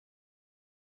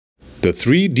The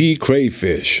 3D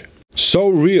crayfish. So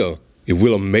real, it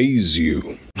will amaze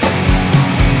you.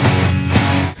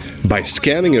 By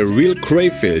scanning a real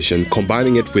crayfish and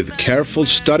combining it with careful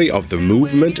study of the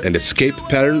movement and escape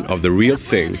pattern of the real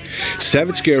thing,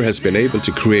 Savage Gear has been able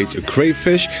to create a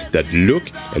crayfish that look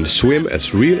and swim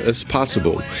as real as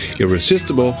possible,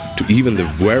 irresistible to even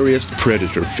the wariest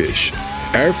predator fish.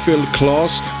 Air-filled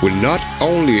claws will not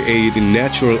only aid in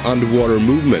natural underwater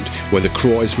movement when the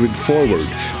craw is rigged forward,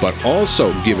 but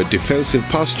also give a defensive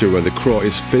posture when the craw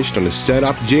is fished on a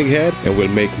stand-up jig head, and will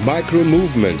make micro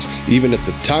movements even at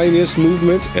the tiniest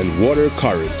movement and water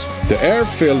current. The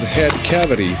air-filled head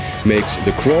cavity makes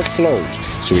the craw float,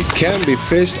 so it can be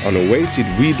fished on a weighted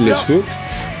weedless hook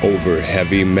over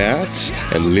heavy mats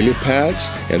and lily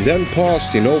pads, and then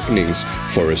paused in openings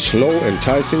for a slow,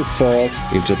 enticing fall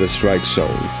into the strike zone,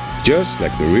 just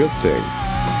like the real thing.